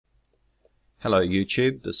Hello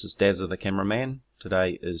YouTube, this is Dazza the Cameraman.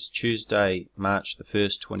 Today is Tuesday, March the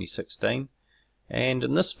 1st, 2016, and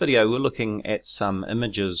in this video we're looking at some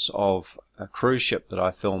images of a cruise ship that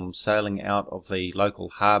I filmed sailing out of the local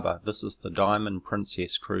harbour. This is the Diamond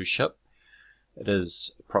Princess cruise ship. It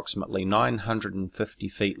is approximately 950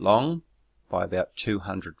 feet long by about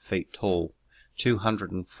 200 feet tall,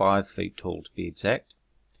 205 feet tall to be exact.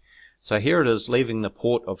 So here it is leaving the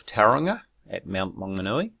port of Tauranga at Mount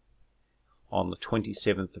Maunganui on the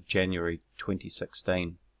 27th of January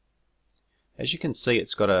 2016. As you can see,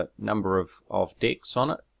 it's got a number of decks on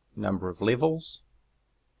it, number of levels,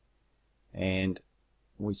 and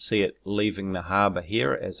we see it leaving the harbour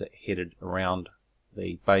here as it headed around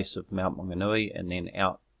the base of Mount Maunganui and then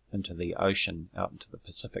out into the ocean, out into the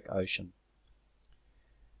Pacific Ocean.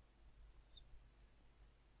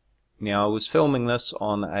 Now I was filming this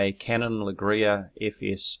on a Canon Legria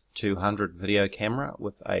FS200 video camera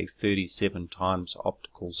with a 37 times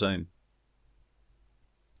optical zoom.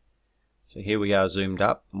 So here we are zoomed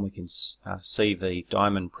up and we can see the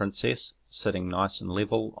Diamond Princess sitting nice and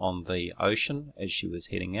level on the ocean as she was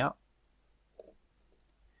heading out.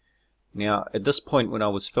 Now at this point when I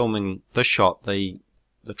was filming this shot, the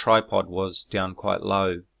tripod was down quite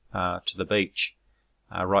low to the beach,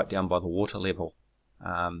 right down by the water level.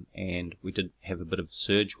 And we did have a bit of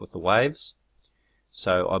surge with the waves,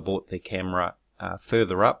 so I brought the camera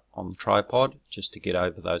further up on the tripod just to get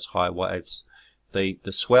over those high waves. The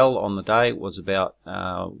swell on the day was about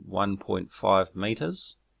 1.5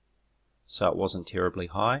 meters, so it wasn't terribly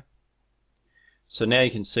high. So now you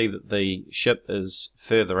can see that the ship is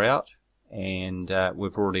further out and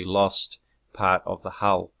we've already lost part of the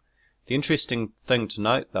hull. The interesting thing to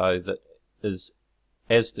note though that is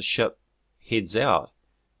as the ship heads out,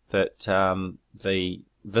 that the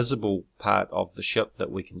visible part of the ship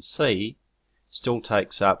that we can see still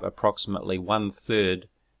takes up approximately 1/3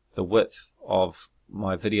 the width of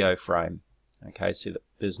my video frame. Okay, so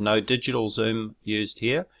there's no digital zoom used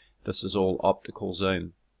here, this is all optical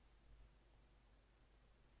zoom.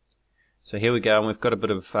 So here we go, and we've got a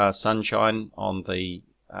bit of sunshine on the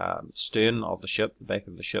stern of the ship, the back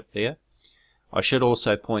of the ship there. I should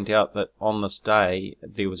also point out that on this day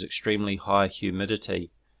there was extremely high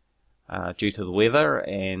humidity due to the weather,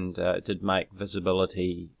 and it did make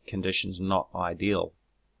visibility conditions not ideal.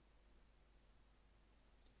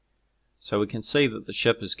 So we can see that the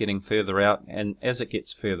ship is getting further out, and as it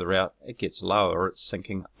gets further out it gets lower, it's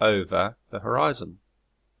sinking over the horizon.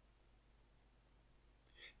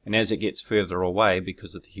 And as it gets further away,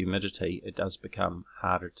 because of the humidity, it does become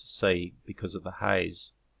harder to see because of the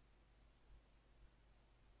haze.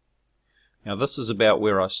 Now this is about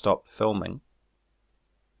where I stopped filming,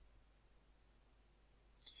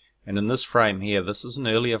 and in this frame here, this is an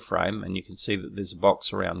earlier frame, and you can see that there's a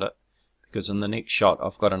box around it because in the next shot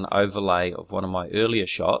I've got an overlay of one of my earlier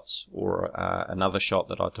shots, or another shot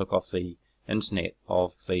that I took off the internet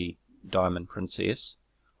of the Diamond Princess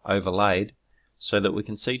overlaid, so that we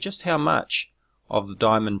can see just how much of the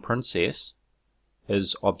Diamond Princess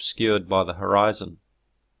is obscured by the horizon.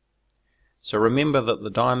 So remember that the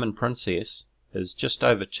Diamond Princess is just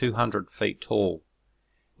over 200 feet tall.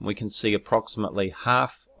 We can see approximately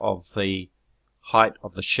half of the height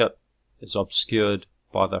of the ship is obscured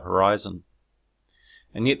by the horizon.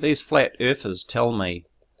 And yet these flat earthers tell me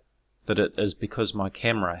that it is because my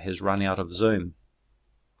camera has run out of zoom.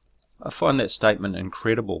 I find that statement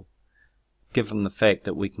incredible, given the fact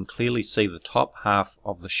that we can clearly see the top half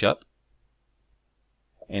of the ship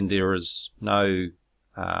and there is no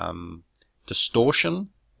distortion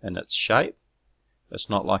in its shape. It's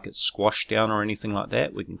not like it's squashed down or anything like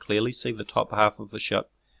that. We can clearly see the top half of the ship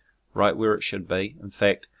right where it should be. In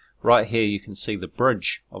fact, right here you can see the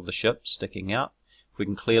bridge of the ship sticking out. We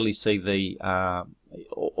can clearly see the,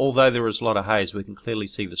 although there is a lot of haze, we can clearly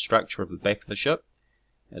see the structure of the back of the ship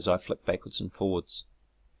as I flick backwards and forwards.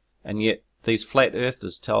 And yet these flat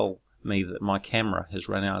earthers tell me that my camera has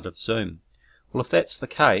run out of zoom. Well, if that's the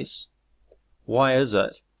case, why is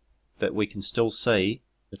it that we can still see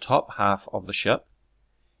the top half of the ship,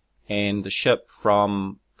 and the ship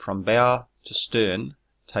from bow to stern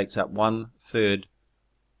takes up 1/3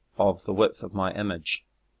 of the width of my image?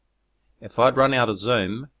 If I'd run out of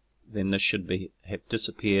zoom, then this should have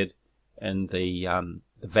disappeared in the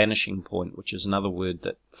vanishing point, which is another word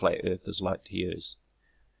that flat earthers like to use.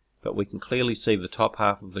 But we can clearly see the top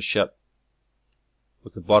half of the ship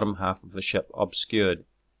with the bottom half of the ship obscured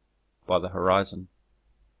by the horizon.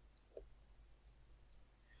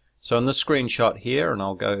 So in this screenshot here, and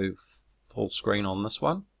I'll go full screen on this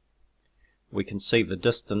one, we can see the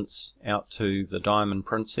distance out to the Diamond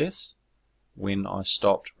Princess, when I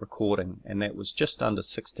stopped recording, and that was just under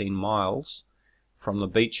 16 miles from the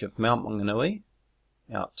beach of Mount Maunganui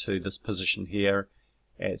out to this position here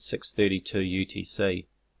at 6:32 UTC.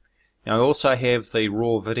 Now I also have the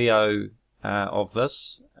raw video of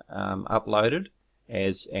this uploaded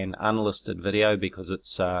as an unlisted video because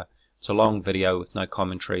it's a long video with no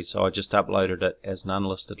commentary, so I just uploaded it as an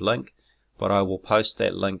unlisted link, but I will post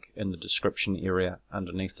that link in the description area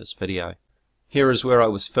underneath this video. Here is where I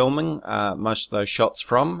was filming most of those shots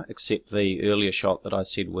from, except the earlier shot that I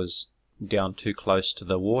said was down too close to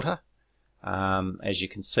the water. As you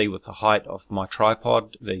can see with the height of my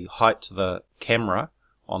tripod, the height to the camera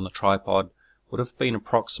on the tripod would have been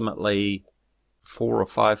approximately 4 or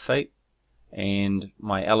 5 feet, and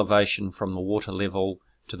my elevation from the water level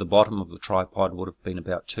to the bottom of the tripod would have been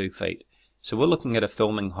about 2 feet. So we're looking at a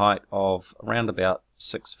filming height of around about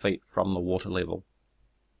 6 feet from the water level.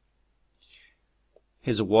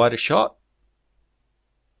 Here's a wider shot,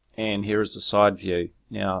 and here is the side view.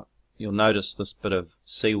 Now you'll notice this bit of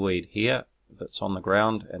seaweed here that's on the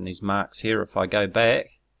ground and these marks here. If I go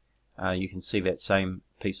back, you can see that same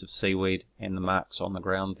piece of seaweed and the marks on the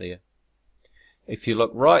ground there. If you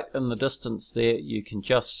look right in the distance there, you can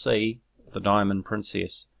just see the Diamond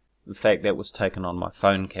Princess. In fact, that was taken on my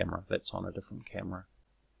phone camera. That's on a different camera.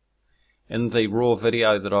 In the raw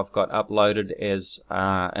video that I've got uploaded as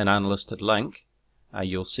an unlisted link,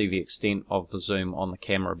 you'll see the extent of the zoom on the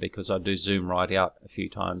camera, because I do zoom right out a few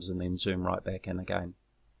times and then zoom right back in again.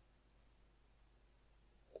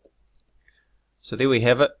 So there we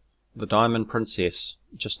have it, the Diamond Princess,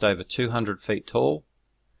 just over 200 feet tall,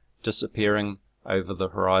 disappearing over the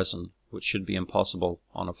horizon, which should be impossible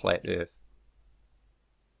on a flat Earth.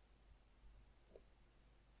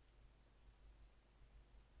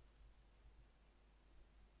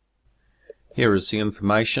 Here is the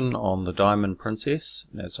information on the Diamond Princess.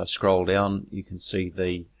 As I scroll down, you can see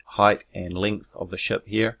the height and length of the ship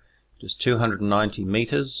here. It is 290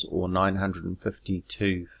 meters or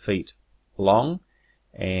 952 feet long,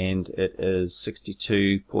 and it is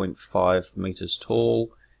 62.5 meters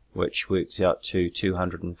tall, which works out to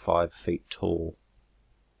 205 feet tall.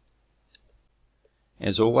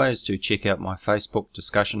 As always, do check out my Facebook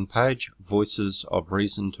discussion page, Voices of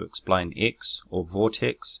Reason to Explain X, or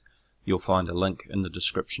VORTEX. You'll find a link in the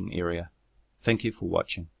description area. Thank you for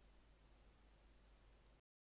watching.